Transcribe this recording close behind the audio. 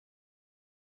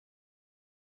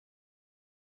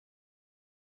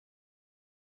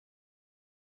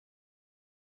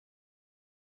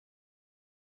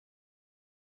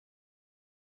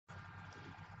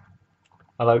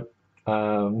Hello.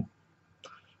 Um,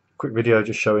 Quick video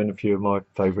just showing a few of my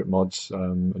favourite mods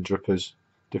and drippers,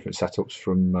 different setups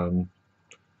from,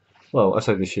 well, I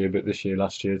say this year, but this year,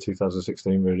 last year,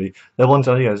 2016 really. They're ones,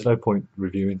 yeah, there's no point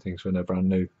reviewing things when they're brand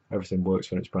new. Everything works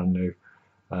when it's brand new.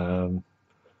 Um,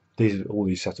 all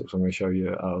these setups I'm going to show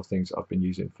you are things I've been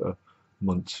using for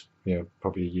months,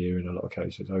 probably a year in a lot of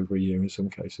cases, over a year in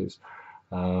some cases.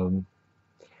 Um,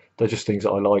 they're just things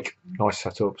that I like, nice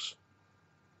setups.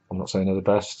 I'm not saying they're the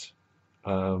best.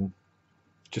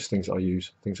 Just things that I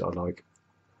use, things that I like.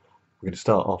 We're going to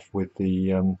start off with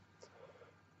the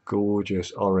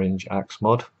gorgeous orange axe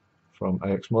mod from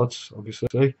AX Mods,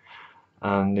 obviously,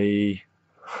 and the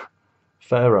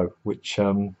Pharaoh, which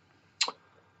it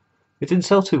didn't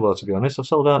sell too well, to be honest. I've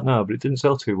sold out now, but it didn't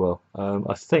sell too well.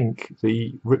 I think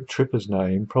the Rip Tripper's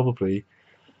name probably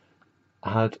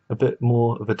had a bit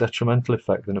more of a detrimental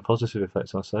effect than a positive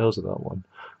effect on sales of that one.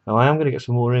 Now I am going to get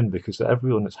some more in because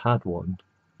everyone that's had one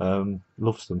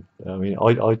loves them. I mean,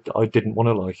 I didn't want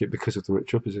to like it because of the Rip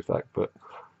Tripper's effect, but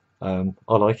I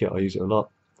like it. I use it a lot.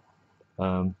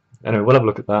 Anyway, we'll have a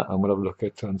look at that, and we'll have a look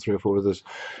at 3 or 4 others.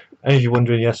 And if you're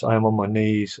wondering, yes, I am on my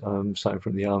knees, sat in front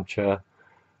of the armchair.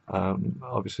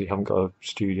 Obviously, haven't got a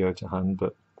studio to hand,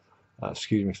 but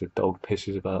excuse me if the dog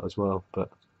pisses about as well, but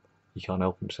he can't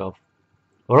help himself.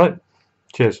 All right,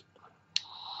 cheers.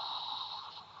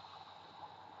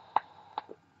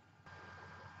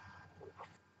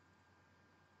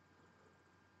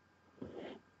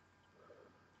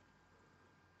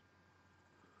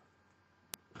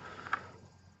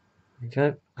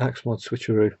 Okay, Axe Mod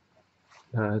Switcheroo,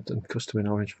 done custom in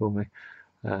orange for me.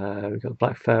 We've got the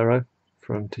Black Pharaoh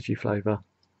from Digiflavor,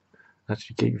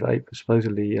 actually Geek Vape,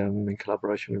 supposedly in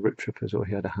collaboration with Rip Trippers, or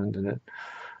he had a hand in it.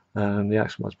 The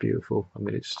Axe Mod's beautiful. I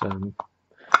mean, it's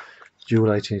dual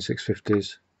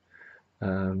 18650s.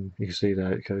 You can see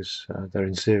there it goes, they're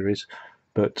in series,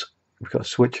 but we've got a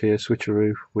switch here,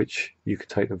 Switcheroo, which you can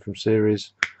take them from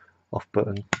series, off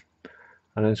button,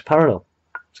 and then it's parallel.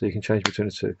 So you can change between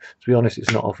the two. To be honest,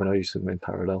 it's not often I use them in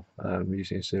parallel.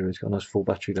 Using in series, got a nice full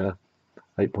battery there,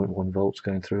 8.1 volts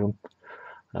going through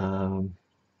them.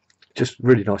 Just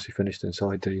really nicely finished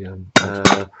inside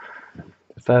the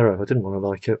Pharaoh. I didn't want to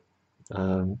like it.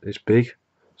 It's big,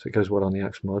 so it goes well on the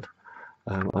Axe Mod.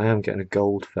 I am getting a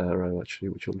gold Pharaoh actually,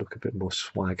 which will look a bit more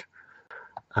swag.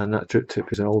 And that drip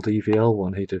tip is an old EVL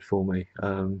one he did for me.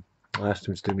 I asked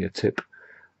him to do me a tip.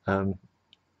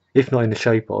 If not in the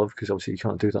shape of, because obviously you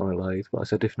can't do that on a lathe, but I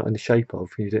said if not in the shape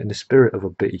of, can you do it in the spirit of a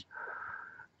bee?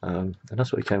 And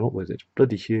that's what he came up with. It's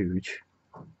bloody huge,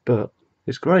 but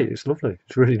it's great, it's lovely,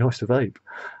 it's really nice to vape.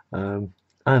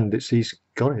 And he's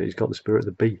got it, he's got the spirit of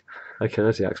the bee. Okay,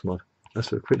 there's the Axe Mod.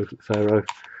 Let's have a quick look at the Pharaoh.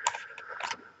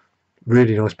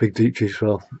 Really nice big deep juice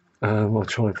well. I'll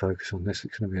try and focus on this,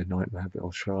 it's going to be a nightmare, but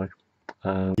I'll try.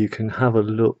 You can have a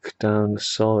look down the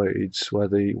sides where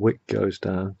the wick goes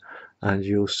down, and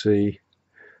you'll see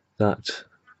that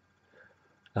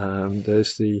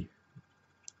there's the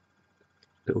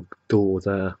little door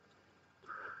there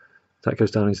that goes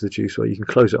down into the juice well. You can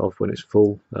close it off when it's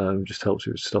full, just helps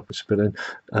you stop it spilling.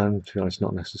 To be honest,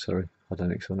 not necessary, I don't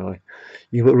think so anyway.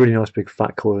 You can put a really nice big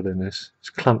fat coil in this.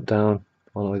 It's clamped down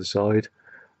on either side,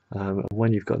 and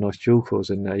when you've got nice dual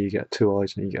coils in there, you get 2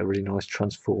 eyes and you get a really nice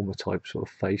transformer type sort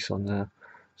of face on there,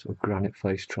 sort of granite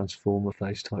face, transformer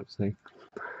face type thing.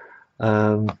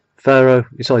 Pharaoh,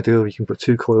 it's ideal. You can put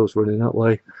 2 coils running that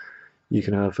way. You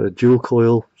can have a dual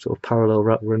coil, sort of parallel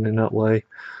wrap running that way.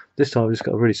 This time it's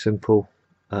got a really simple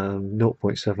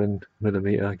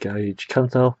 0.7mm gauge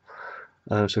Canthal,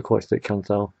 so quite thick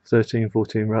Canthal,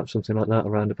 13-14 wraps, something like that,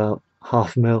 around about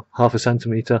half a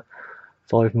centimetre,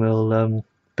 5mm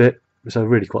bit. So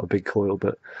really quite a big coil,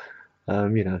 but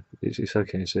you know, it's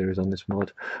okay in series on this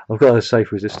mod. I've got a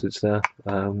safe resistance there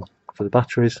for the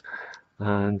batteries,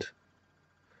 and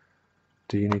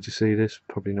do you need to see this?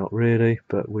 Probably not really,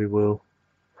 but we will,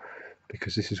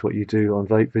 because this is what you do on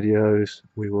vape videos.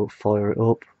 We will fire it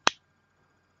up,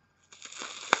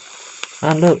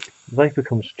 and look, vapor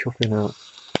comes chuffing out.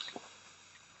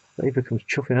 Vapor comes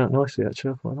chuffing out nicely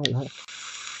actually, I quite like that.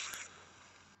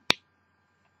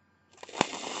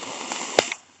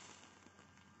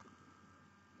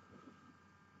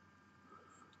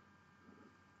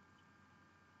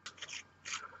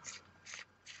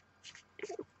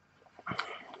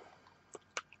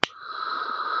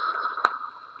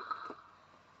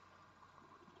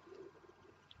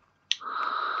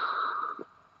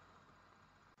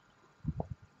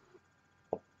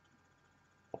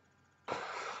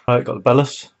 Got the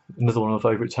Bellis, another one of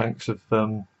my favourite tanks of,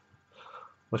 well,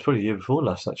 it's probably the year before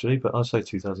last actually, but I'd say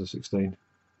 2016.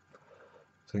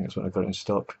 I think that's when I got it in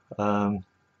stock.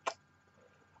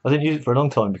 I didn't use it for a long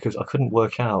time because I couldn't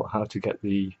work out how to get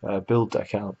the build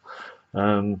deck out.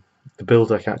 Um, the build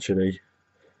deck actually,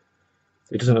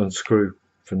 it doesn't unscrew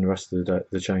from the rest of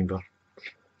the chamber.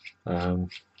 Um,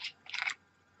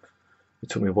 it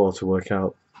took me a while to work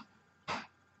out.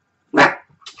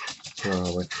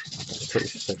 Oh, wait.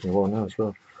 It's taking a while now as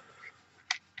well.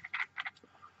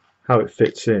 How it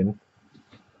fits in.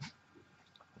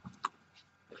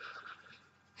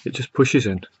 It just pushes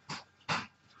in.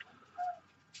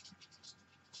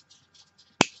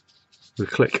 With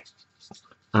a click.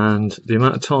 And the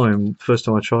amount of time, first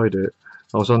time I tried it,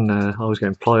 I was on there, I was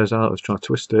getting pliers out, I was trying to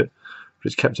twist it, but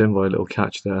it's kept in by a little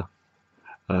catch there.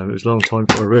 It was a long time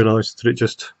before I realised that it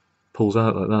just pulls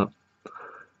out like that.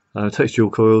 It takes dual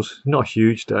coils, not a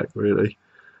huge deck really,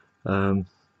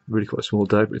 really quite a small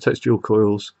deck, but it takes dual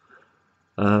coils.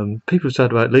 People have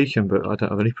said about leaking, but I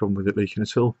don't have any problem with it leaking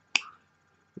at all.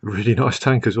 Really nice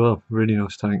tank as well, really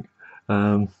nice tank.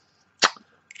 I've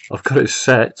got it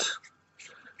set,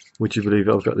 would you believe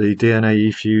it, I've got the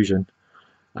DNA Fusion,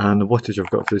 and the wattage I've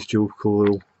got for this dual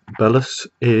coil ballast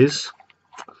is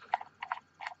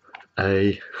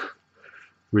a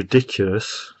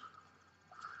ridiculous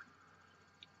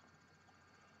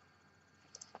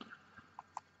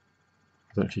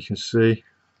 'I don't know if you can see,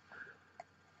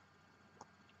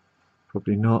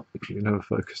 probably not, you can never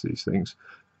focus these things,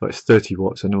 but it's 30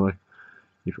 watts anyway.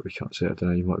 You probably can't see it, I don't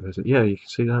know, you might be able to, yeah, you can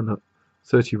see that, look,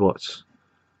 30 watts.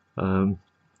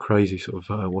 Crazy sort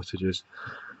of wattages.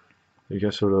 There you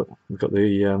go, so look, we've got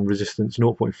the resistance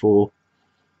 0.4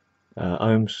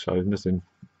 ohms, so nothing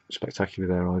spectacular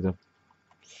there either.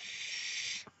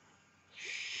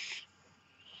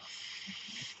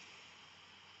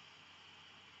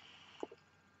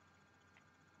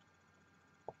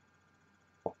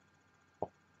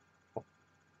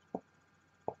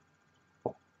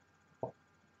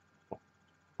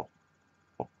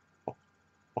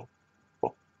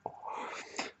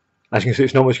 As you can see,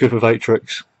 it's not much good for vape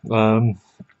tricks, but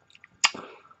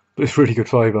it's really good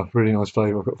flavour, really nice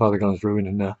flavour. I've got Father Guns Ruin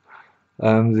in there.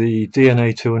 The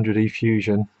DNA 200E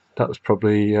Fusion, that was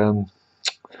probably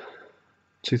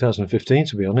 2015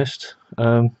 to be honest.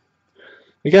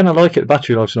 Again, I like it, the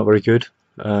battery life's not very good.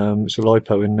 It's a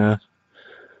LiPo in there.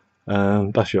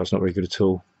 Battery life's not very good at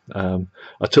all.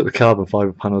 I took the carbon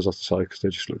fibre panels off the side because they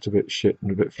just looked a bit shit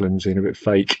and a bit flimsy and a bit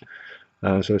fake.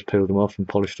 So I just peeled them off and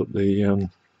polished up the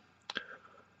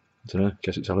I don't know,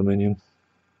 guess it's aluminium,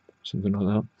 something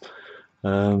like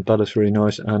that. Ballast really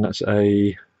nice, and that's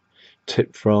a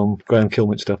tip from Graham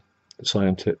Kilminster, the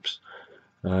Siam tips.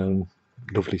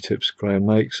 Lovely tips Graham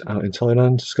makes out in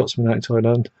Thailand, Scotsman out in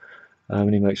Thailand,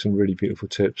 and he makes some really beautiful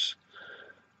tips.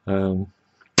 That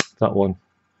one,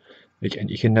 again,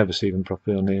 you can never see them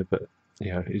properly on here, but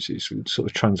you know, it's sort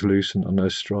of translucent on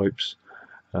those stripes.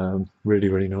 Really,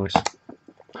 really nice.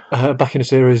 Back in the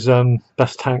series,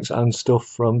 best tanks and stuff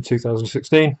from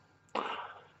 2016.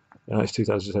 It's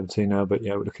 2017 now, but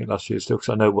yeah, we're looking at last year still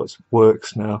because I know what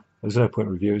works now. There's no point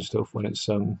in reviewing stuff when it's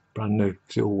brand new,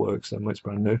 because it all works then when it's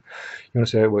brand new. You want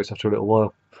to see how it works after a little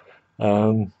while.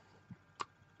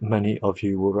 Many of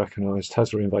you will recognise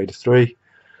Tesla Invader 3.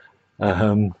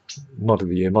 Mod of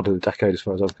the year, mod of the decade as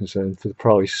far as I'm concerned. For the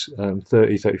price,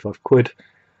 35 quid.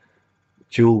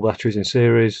 Dual batteries in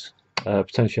series.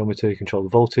 Potentiometer, you control the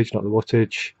voltage, not the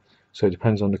wattage, so it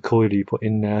depends on the coil you put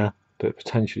in there, but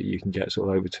potentially you can get sort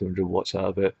of over 200 watts out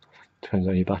of it, depends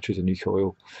on your batteries and your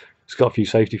coil. It's got a few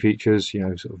safety features, you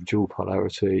know, sort of dual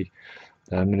polarity,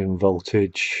 minimum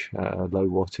voltage, low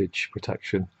wattage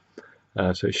protection,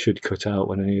 so it should cut out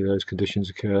when any of those conditions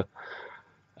occur.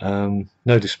 No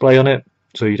display on it,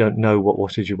 so you don't know what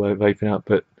wattage you're vaping at,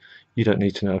 but you don't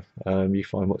need to know. You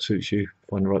find what suits you,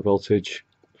 find the right voltage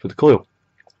for the coil.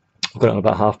 I've got it on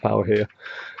about half power here.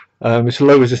 It's a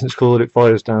low resistance coil, it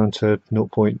fires down to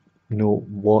 0.1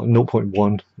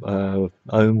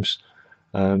 ohms.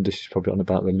 This is probably on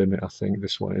about the limit, I think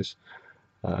this one is.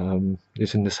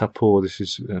 It's in the Sapor, this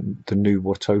is the new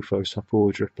Watofo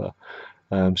Sapor dripper.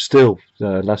 Still,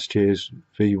 last year's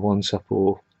V1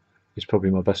 Sapor is probably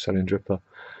my best selling dripper.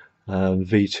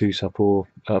 V2 Sapor,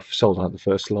 I've sold out the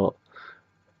first lot.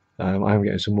 I am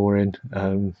getting some more in.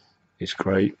 It's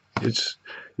great.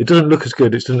 It doesn't look as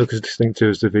good, it doesn't look as distinctive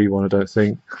as the V1, I don't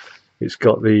think. It's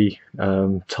got the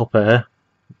top air,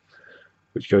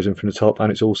 which goes in from the top,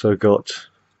 and it's also got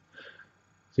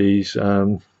these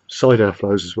side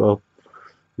airflows as well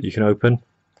that you can open,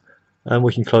 and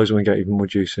we can close them and get even more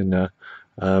juice in there.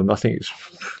 I think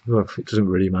it doesn't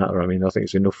really matter. I mean, I think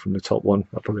it's enough from the top one.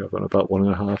 I probably have got about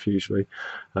 1.5 usually.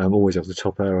 Always have the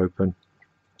top air open.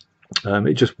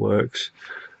 It just works.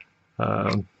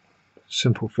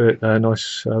 Simple fit,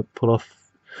 nice pull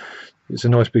off It's a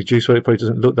nice big juice weight. It probably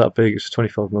doesn't look that big. It's a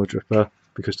 25mm dripper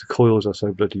because the coils are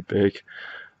so bloody big.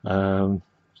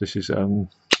 This is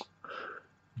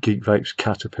Geek Vape's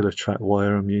Caterpillar track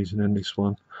wire I'm using in this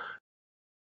one.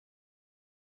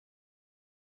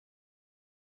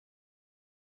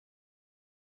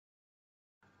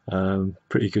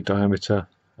 Pretty good diameter.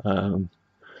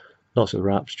 Lots of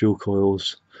wraps, dual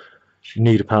coils. You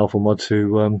need a powerful mod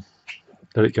to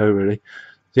let it go, really.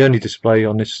 The only display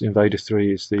on this Invader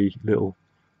 3 is the little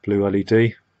blue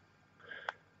LED.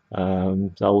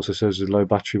 That also serves as a low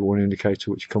battery warning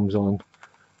indicator, which comes on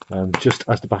just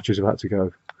as the battery's about to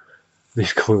go.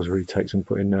 These coils really take some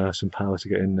putting some power to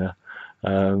get in there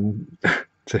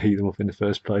to heat them up in the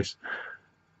first place.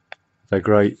 They're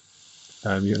great.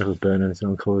 You can never burn anything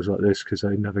on coils like this because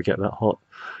they never get that hot.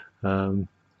 You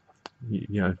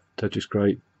know, they're just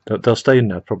great. They'll stay in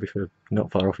there probably for not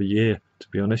far off a year, to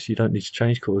be honest. You don't need to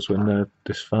change coils when they're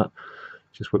this fat.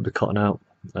 Just whip the cotton out,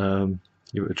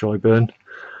 give it a dry burn,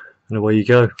 and away you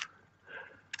go.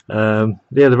 Yeah,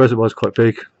 the reservoir is quite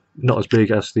big. Not as big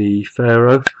as the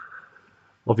Pharaoh,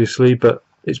 obviously, but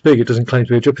it's big. It doesn't claim to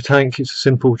be a dripper tank. It's a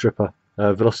simple dripper.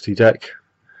 Velocity deck,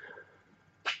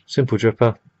 simple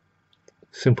dripper,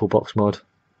 simple box mod,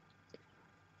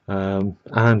 and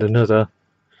another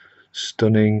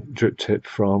stunning drip tip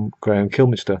from Graham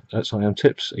Kilminster at Siam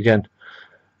Tips again.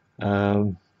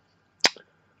 I'm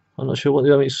not sure what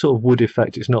I mean. It's sort of wood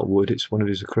effect. It's not wood. It's one of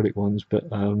his acrylic ones, but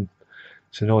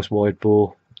it's a nice wide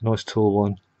bore, nice tall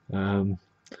one. I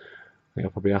think I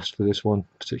probably asked for this one,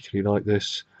 particularly like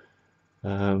this.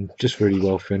 Just really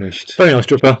well finished. Very nice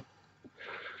dripper.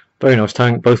 Very nice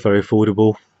tank. Both very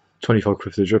affordable. 25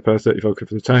 quid for the dripper, 35 quid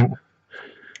for the tank.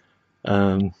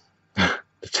 The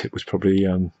tip was probably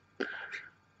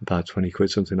about 20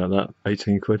 quid, something like that.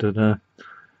 18 quid, I don't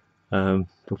know.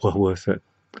 But well worth it.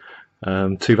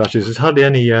 2 batteries. There's hardly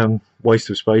any waste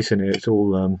of space in here. It's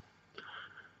all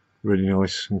really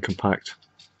nice and compact.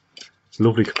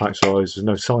 Lovely compact size. There's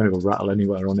no sign of a rattle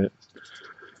anywhere on it.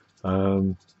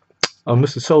 I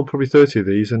must have sold probably 30 of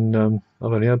these, and I've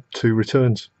only had 2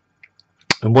 returns.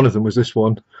 And one of them was this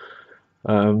one.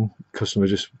 Customer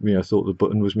just thought the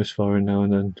button was misfiring now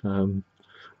and then.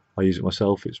 I use it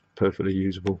myself. It's perfectly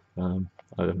usable. I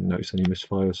haven't noticed any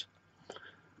misfires.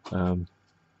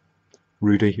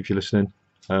 Rudy, if you're listening,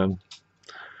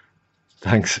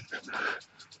 thanks.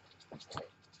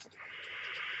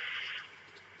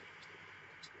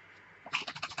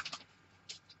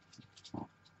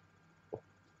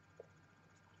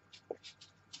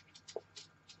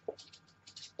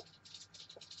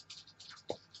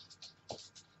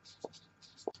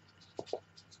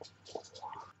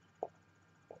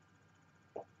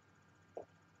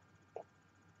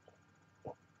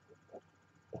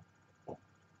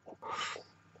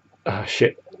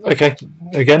 Shit. Okay,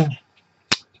 again,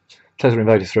 Tesla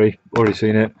Invader 3, already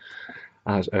seen it.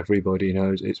 As everybody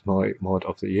knows, it's my mod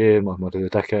of the year, my mod of the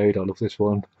decade. I love this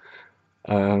one.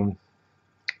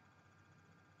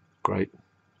 Great.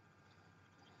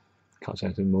 Can't say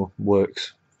anything more.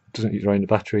 Works. Doesn't drain the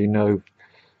battery, no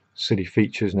silly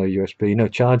features, no USB, no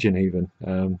charging even.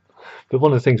 But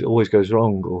one of the things that always goes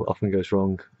wrong, or often goes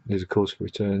wrong, is of course for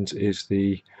returns, is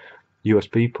the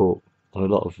USB port. On a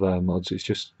lot of mods, it's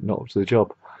just not up to the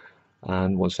job,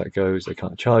 and once that goes, they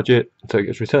can't charge it, so it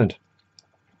gets returned.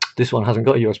 This one hasn't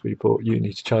got a USB port. You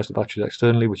need to charge the batteries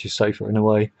externally, which is safer in a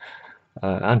way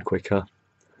and quicker,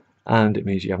 and it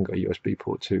means you haven't got a USB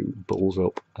port to balls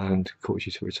up and cause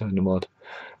you to return the mod.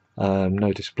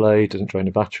 No display, doesn't drain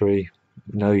the battery.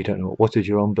 No, you don't know what wattage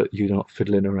you're on, but you're not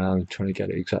fiddling around trying to get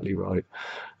it exactly right.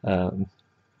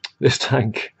 This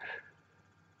tank,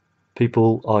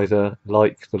 people either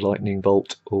like the lightning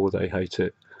bolt or they hate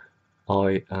it.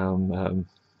 I am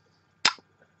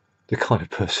the kind of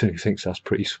person who thinks that's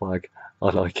pretty swag. I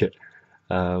like it.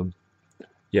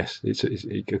 Yes,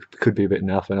 it could be a bit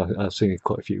naff, and I've seen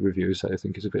quite a few reviews that I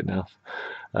think it's a bit naff.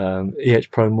 EH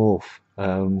Pro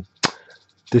Morph.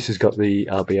 This has got the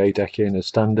RBA deck in as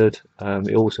standard.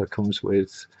 It also comes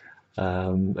with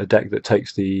a deck that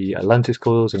takes the Atlantis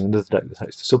coils and another deck that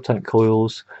takes the sub-tank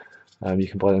coils. You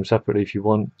can buy them separately if you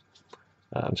want.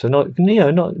 So not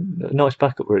a nice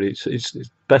backup really. It's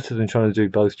better than trying to do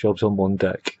both jobs on one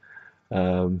deck.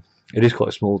 It is quite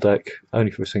a small deck,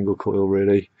 only for a single coil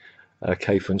really.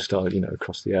 K-Fun style,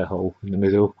 across the air hole in the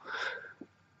middle.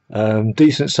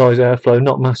 Decent size airflow,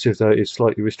 not massive though. It's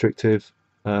slightly restrictive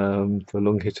for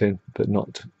lung hitting, but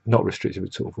not restrictive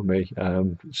at all for me.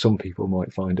 Some people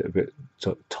might find it a bit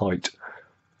tight,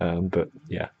 but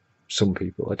yeah, some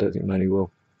people. I don't think many will.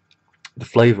 The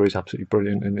flavour is absolutely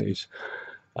brilliant in these.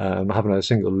 I haven't had a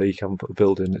single leak. I haven't put a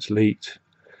build in that's leaked.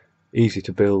 easy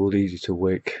to build, easy to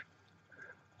wick,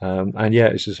 and yeah,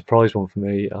 it's a surprise one for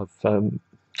me.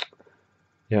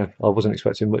 Yeah, I wasn't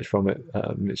expecting much from it.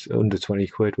 It's under 20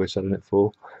 quid we're selling it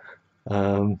for,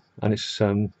 and it's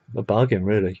a bargain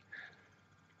really.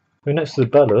 I mean, next to the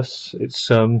Bellus, it's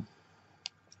a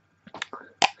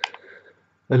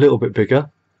little bit bigger,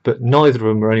 but neither of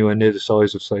them are anywhere near the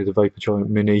size of, say, the Vapor Giant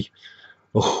Mini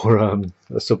or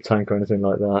a sub tank or anything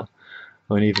like that.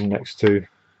 I mean, even next to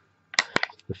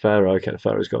the Pharaoh, okay, the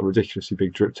Pharaoh's got a ridiculously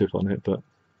big drip tip on it, but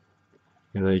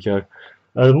yeah, there you go.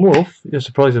 The Morph, yeah,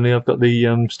 surprisingly, I've got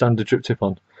the standard drip tip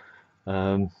on.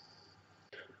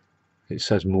 It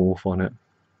says Morph on it.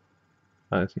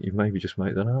 I think you maybe just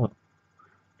made that up.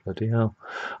 Bloody hell.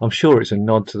 I'm sure it's a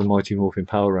nod to the Mighty Morphin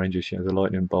Power Rangers, you know, the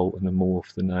Lightning Bolt and the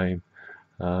Morph, the name.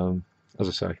 As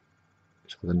I say,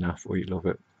 it's for the naff, we love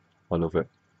it. I love it.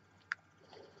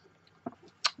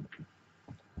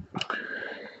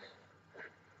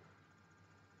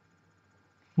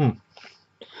 Well,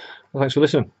 thanks for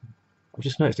listening. I've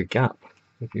just noticed a gap.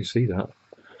 If you can see that. Can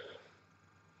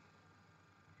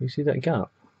you see that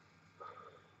gap?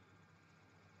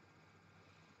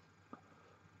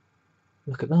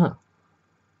 Look at that.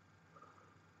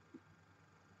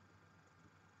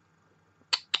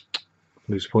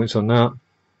 Lose points on that.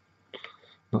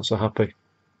 Not so happy.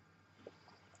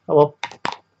 Oh well.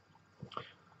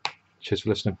 Cheers for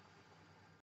listening.